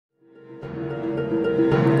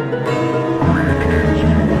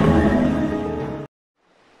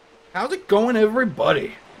going,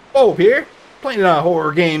 everybody? Bobe here, playing a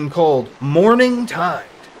horror game called Mourning.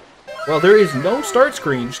 Well, there is no start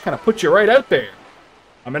screen, just kind of puts you right out there.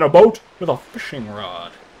 I'm in a boat with a fishing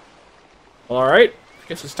rod. Alright, I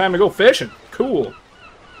guess it's time to go fishing. Cool.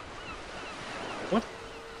 What?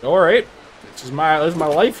 Alright, this is my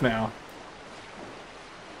life now.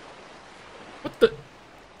 What the?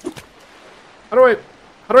 How do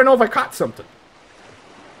I know if I caught something?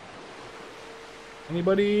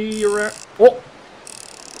 Anybody around? Oh!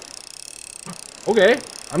 Okay,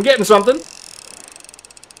 I'm getting something.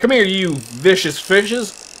 Come here, you vicious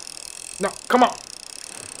fishes. No, come on.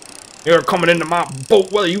 You're coming into my boat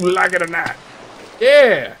whether you like it or not.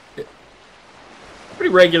 Yeah.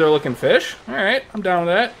 Pretty regular looking fish. Alright, I'm down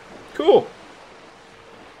with that. Cool.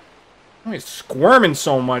 He's squirming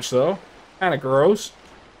so much though. Kinda gross.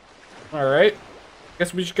 Alright.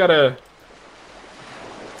 Guess we just gotta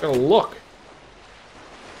look.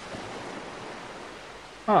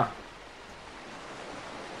 Huh.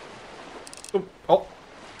 Oh.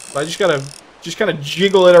 I just gotta kind of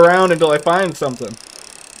jiggle it around until I find something.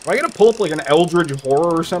 Am I gonna pull up like an Eldritch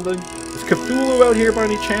horror or something? Is Cthulhu out here by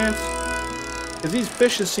any chance? Because these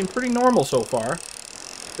fishes seem pretty normal so far.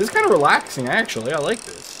 This is kind of relaxing, actually. I like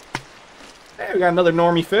this. Hey, we got another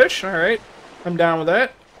normie fish. Alright. I'm down with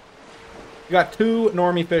that. We got 2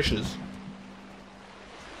 normie fishes.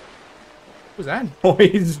 What was that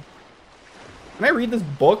noise? Can I read this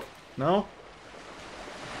book? No?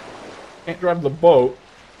 Can't drive the boat.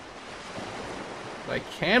 I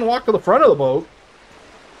can walk to the front of the boat.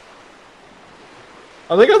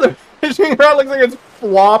 I think the fishing rod looks like it's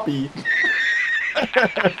floppy.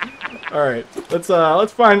 Alright,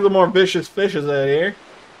 let's find some more vicious fishes out here.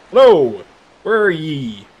 Hello, where are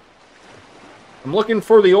ye? I'm looking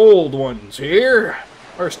for the old ones here.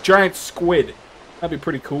 There's giant squid. That'd be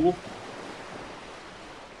pretty cool.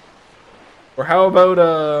 Or how about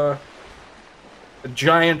a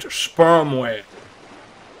giant sperm whale?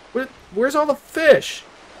 Where's all the fish?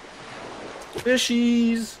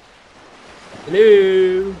 Fishies.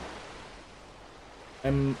 Hello.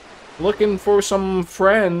 I'm looking for some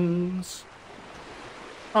friends.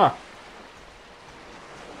 Huh.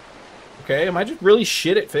 Okay, am I just really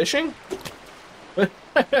shit at fishing?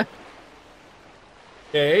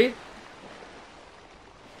 Okay.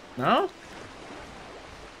 No?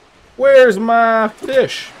 Where's my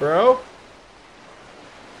fish, bro?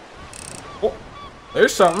 Oh,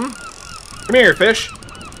 there's something. Come here, fish.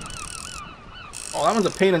 Oh, that one's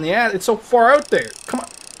a pain in the ass. It's so far out there. Come on.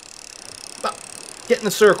 Stop. Get in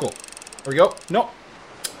the circle. There we go. Nope.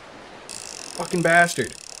 Fucking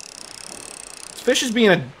bastard. This fish is being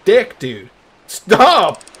a dick, dude.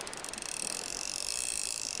 Stop!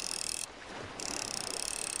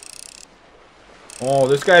 Oh,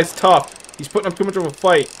 this guy's tough. He's putting up too much of a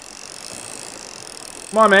fight.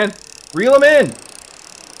 Come on, man. Reel him in.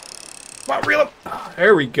 Come on, reel him. Oh,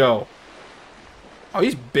 there we go. Oh,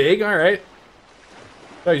 he's big. All right.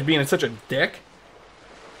 Thought he's being such a dick.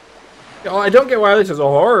 Oh, I don't get why this is a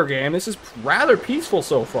horror game. This is rather peaceful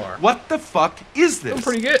so far. What the fuck is this? Doing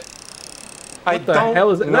pretty good. What the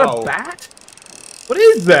hell is that? Is that a bat? What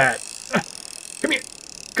is that? Come here.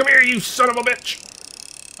 Come here, you son of a bitch.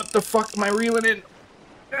 What the fuck am I reeling in?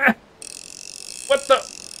 What the?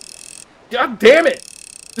 God damn it.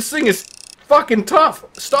 This thing is fucking tough.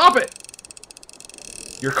 Stop it.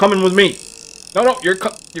 You're coming with me. No, you're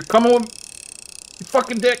coming with me. You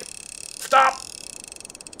fucking dick. Stop.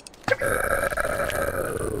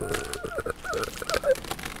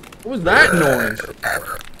 What was that noise?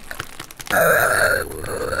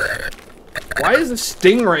 Why is the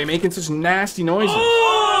stingray making such nasty noises?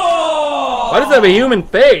 Why does it have a human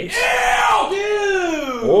face?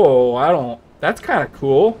 Oh, I don't... That's kind of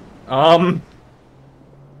cool.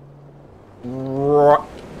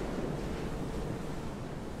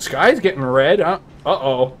 Sky's getting red.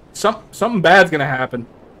 Uh-oh. Something bad's gonna happen.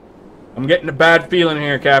 I'm getting a bad feeling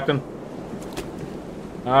here, Captain.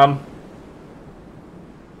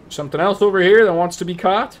 Something else over here that wants to be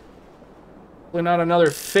caught? Probably not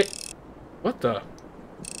another fit. What the?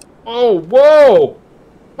 Oh, whoa!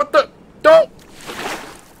 What the? Don't!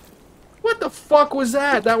 What the fuck was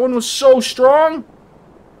that? That one was so strong?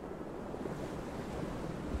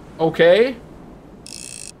 Okay.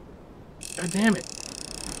 God damn it.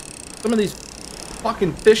 Some of these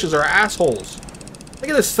fucking fishes are assholes. Look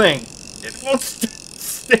at this thing. It won't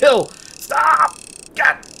still. Stop!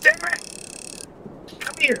 God damn it!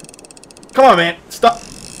 Come here. Come on, man. Stop.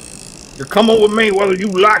 You're coming with me whether you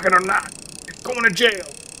like it or not. You're going to jail.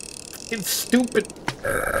 It's stupid.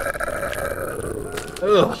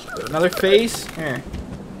 Ugh. Another face? Here.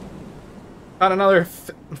 Not another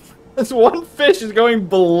This one fish is going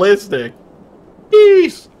ballistic.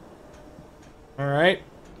 Peace. Alright.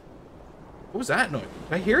 What was that noise?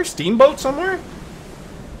 Did I hear a steamboat somewhere?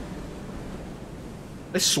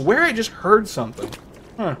 I swear I just heard something.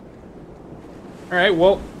 Huh. Alright,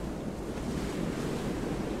 well.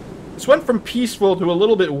 This went from peaceful to a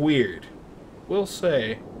little bit weird. We'll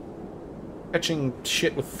say. Catching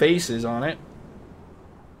shit with faces on it.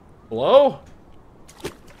 Hello?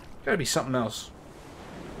 Gotta be something else.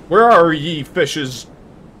 Where are ye fishes?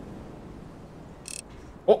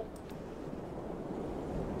 Oh.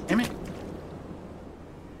 Damn it.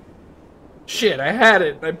 Shit, I had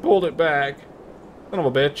it. I pulled it back. Son of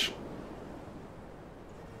a bitch.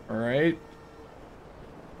 Alright.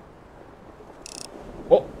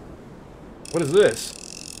 Oh. What is this?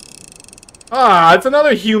 Ah, it's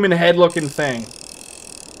another human head looking thing.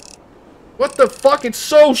 What the fuck? It's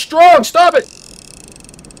so strong! Stop it!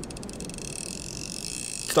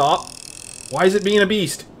 Stop. Why is it being a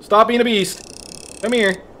beast? Stop being a beast. Come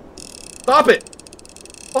here. Stop it.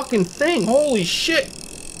 Fucking thing. Holy shit.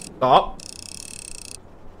 Stop.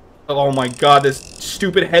 Oh my god, this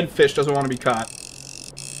stupid head fish doesn't want to be caught.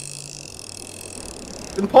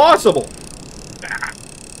 It's impossible.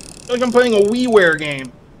 I feel like I'm playing a WiiWare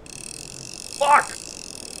game. Fuck.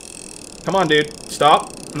 Come on, dude.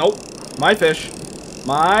 Stop. Nope. My fish.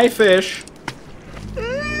 My fish.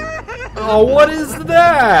 Oh, what is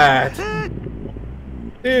that?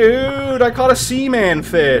 Dude, I caught a seaman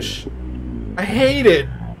fish. I hate it.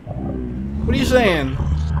 What are you saying?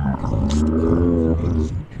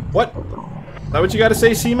 What? Is that what you gotta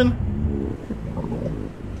say, seaman?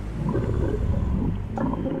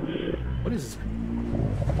 What is...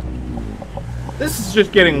 This is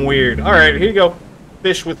just getting weird. Alright, here you go.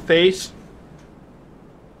 Fish with face.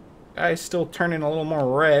 Guy's still turning a little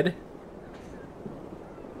more red.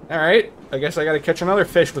 Alright, I guess I gotta catch another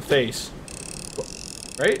fish with face.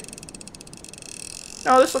 Right?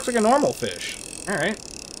 No, this looks like a normal fish. Alright.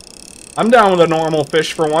 I'm down with a normal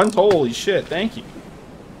fish for once. Holy shit, thank you.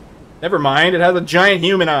 Never mind, it has a giant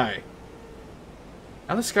human eye.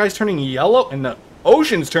 Now the sky's turning yellow and the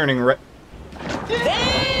ocean's turning red.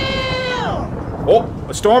 Damn! Oh,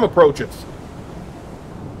 a storm approaches.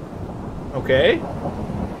 Okay.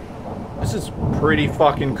 This is pretty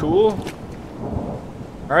fucking cool.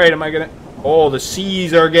 Alright, am I gonna... Oh, the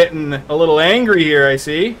seas are getting a little angry here, I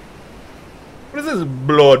see. What is this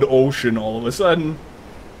blood ocean all of a sudden?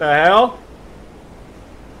 The hell?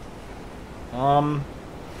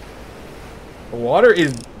 The water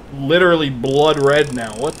is literally blood red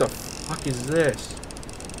now. What the fuck is this?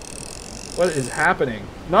 What is happening?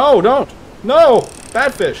 No, don't! No!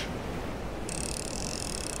 Bad fish!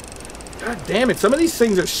 God damn it, some of these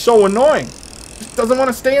things are so annoying. Just doesn't want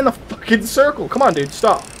to stay in the fucking circle. Come on, dude,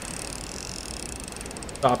 stop.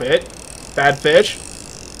 Stop it. Bad fish.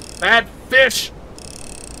 Bad fish!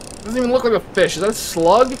 Doesn't even look like a fish. Is that a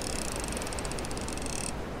slug?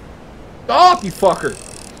 Stop, you fucker!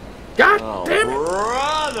 God damn it!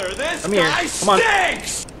 Brother, this Come here. guy Come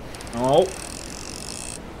stinks! No.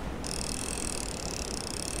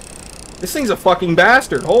 This thing's a fucking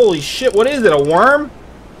bastard. Holy shit, what is it? A worm?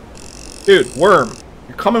 Dude, worm.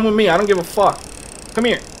 You're coming with me. I don't give a fuck. Come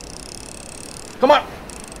here. Come on.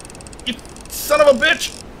 You son of a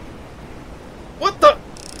bitch. What the?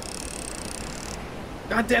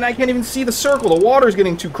 God damn, I can't even see the circle. The water's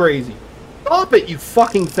getting too crazy. Stop it, you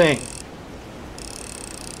fucking thing.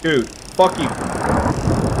 Dude, fuck you.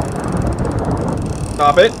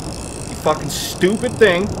 Stop it. You fucking stupid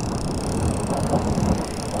thing.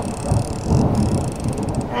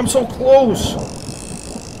 I'm so close.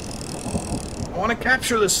 I want to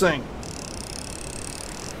capture this thing.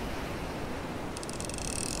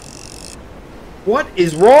 What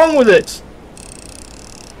is wrong with it?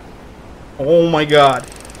 Oh my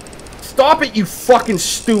god. Stop it, you fucking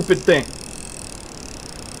stupid thing.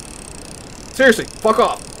 Seriously, fuck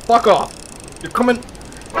off. Fuck off. You're coming into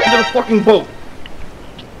the fucking boat.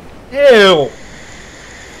 Ew.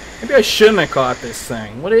 Maybe I shouldn't have caught this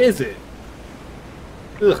thing. What is it?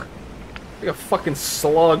 Ugh. Like a fucking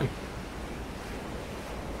slug.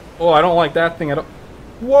 Oh, I don't like that thing at all.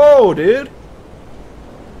 Whoa, dude.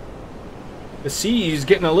 The sea's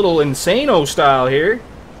getting a little insano style here.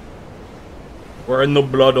 We're in the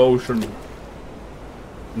blood ocean.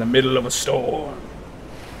 In the middle of a storm.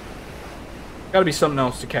 Gotta be something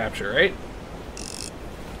else to capture, right?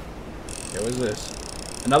 Okay, what is this?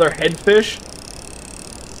 Another headfish?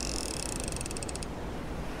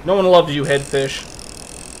 No one loves you, headfish.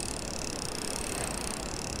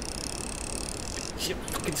 You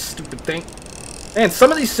fucking stupid thing. Man,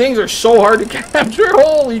 some of these things are so hard to capture.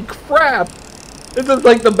 Holy crap. This is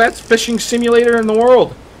like the best fishing simulator in the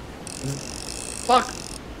world. Fuck.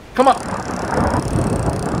 Come on.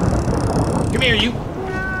 Come here, you.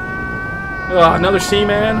 Another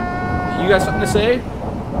seaman. You got something to say?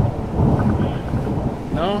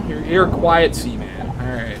 No? You're a quiet seaman.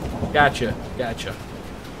 Alright. Gotcha. Gotcha.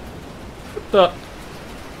 What the?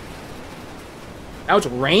 Now it's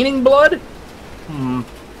raining blood?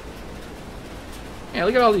 Yeah,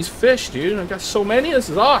 look at all these fish, dude. I've got so many. This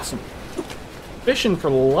is awesome. Fishing for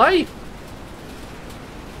life.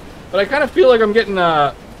 But I kind of feel like I'm getting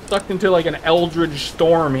sucked into like an eldritch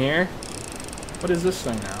storm here. What is this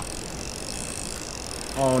thing now?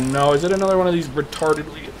 Oh no, is it another one of these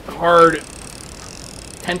retardedly hard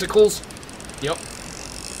tentacles? Yep.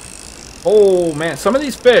 Oh man, some of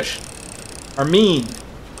these fish are mean.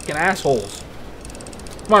 Fucking assholes.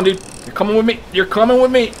 Come on, dude. You're coming with me. You're coming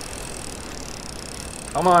with me.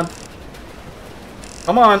 Come on.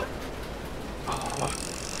 Come on. Oh,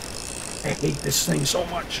 I hate this thing so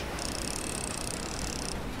much.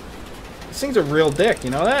 This thing's a real dick, you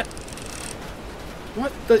know that?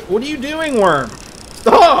 What are you doing, worm?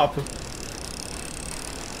 Stop!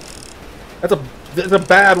 That's a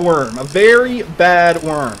bad worm. A very bad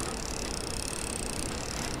worm.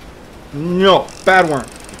 No, bad worm.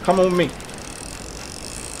 Come on with me.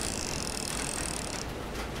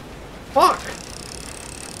 Fuck!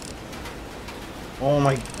 Oh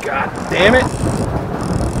my god, damn it!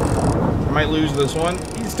 I might lose this one.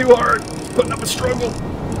 He's too hard. He's putting up a struggle.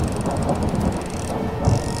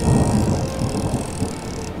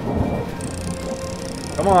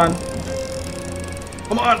 Come on.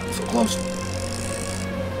 Come on, so close.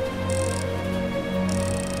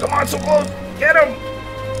 Come on, so close. Get him.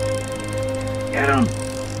 Get him.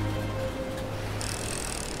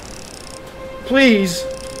 Please.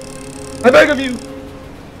 I beg of you.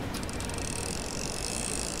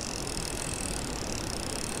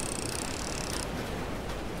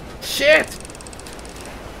 Shit.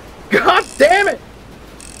 God damn it.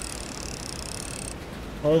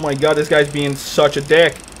 Oh my god, this guy's being such a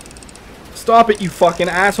dick. Stop it, you fucking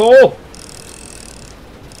asshole!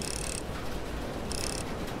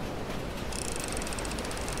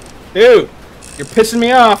 Dude, you're pissing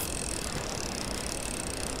me off.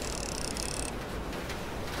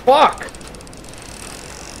 Fuck!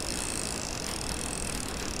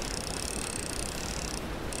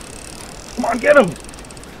 Come on, get him!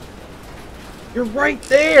 You're right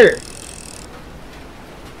there!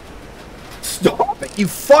 Stop it, you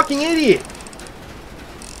fucking idiot!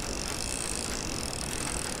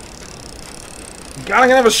 God, I'm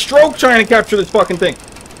gonna have a stroke trying to capture this fucking thing.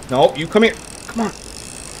 No, you come here. Come on.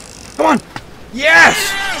 Come on.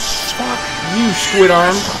 Yes! Fuck you, squid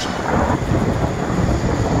arm.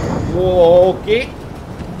 Okay.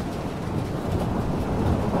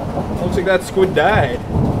 Looks like that squid died.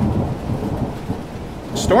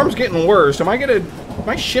 The storm's getting worse. Is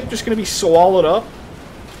my ship just gonna be swallowed up?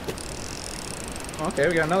 Okay,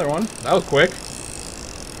 we got another one. That was quick.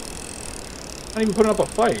 Not even putting up a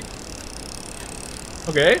fight.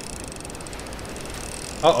 Okay.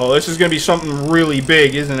 Uh-oh, this is gonna be something really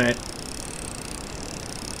big, isn't it?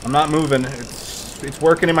 I'm not moving. It's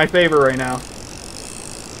working in my favor right now.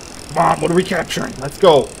 Come on, what are we capturing? Let's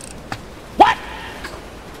go. What?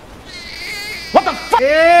 What the fuck?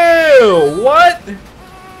 Ew, what?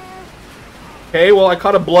 Okay, well, I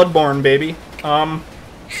caught a bloodborne, baby.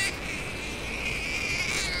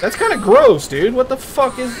 That's kind of gross, dude. What the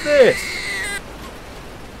fuck is this?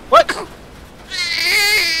 What?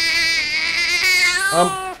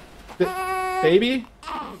 Baby?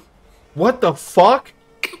 What the fuck?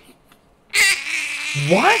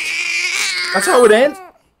 What? That's how it ends?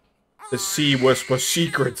 The sea whispers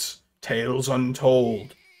secrets, tales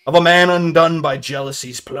untold, of a man undone by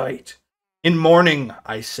jealousy's plight. In mourning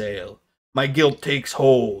I sail, my guilt takes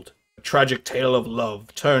hold, a tragic tale of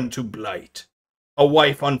love turned to blight. A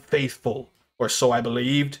wife unfaithful, or so I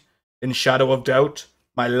believed, in shadow of doubt,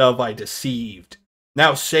 my love I deceived.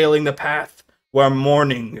 Now sailing the path where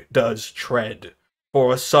mourning does tread,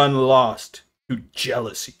 for a son lost to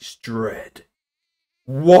jealousy's dread.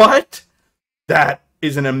 What? That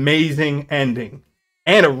is an amazing ending,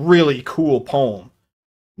 and a really cool poem.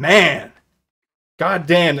 Man, god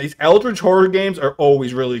damn, these Eldritch horror games are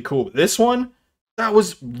always really cool. This one, that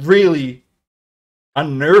was really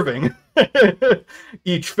unnerving.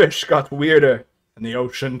 Each fish got weirder, and the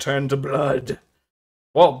ocean turned to blood.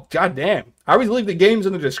 Well, goddamn. I always leave the games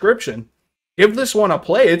in the description. Give this one a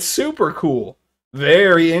play. It's super cool.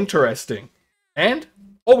 Very interesting. And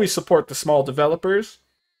always support the small developers.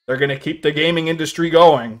 They're going to keep the gaming industry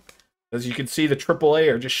going. As you can see, the AAA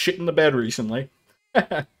are just shitting the bed recently.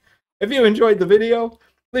 If you enjoyed the video,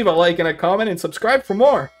 leave a like and a comment and subscribe for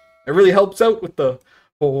more. It really helps out with the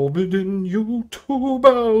forbidden YouTube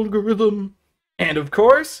algorithm. And of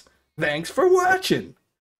course, thanks for watching.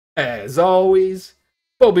 As always,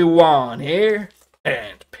 Bobe-Wan here,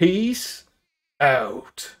 and peace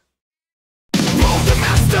out. The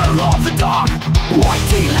master of the dark, white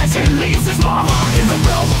tea legend leaves his mark. In the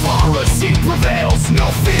realm of horror, he prevails. No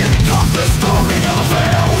fear, not the story of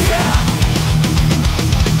hell, yeah.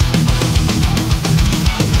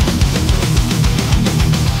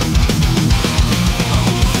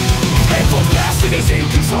 Hateful bastard is in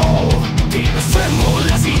control. Demons tremble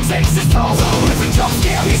as he takes his toll. With a jump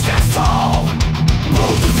scare, he stands tall.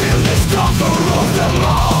 Both the villains, conqueror of them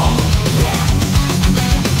all.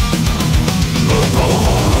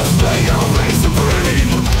 Horrors, they are race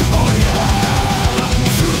supreme. Oh yeah,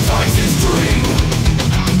 two times his dream.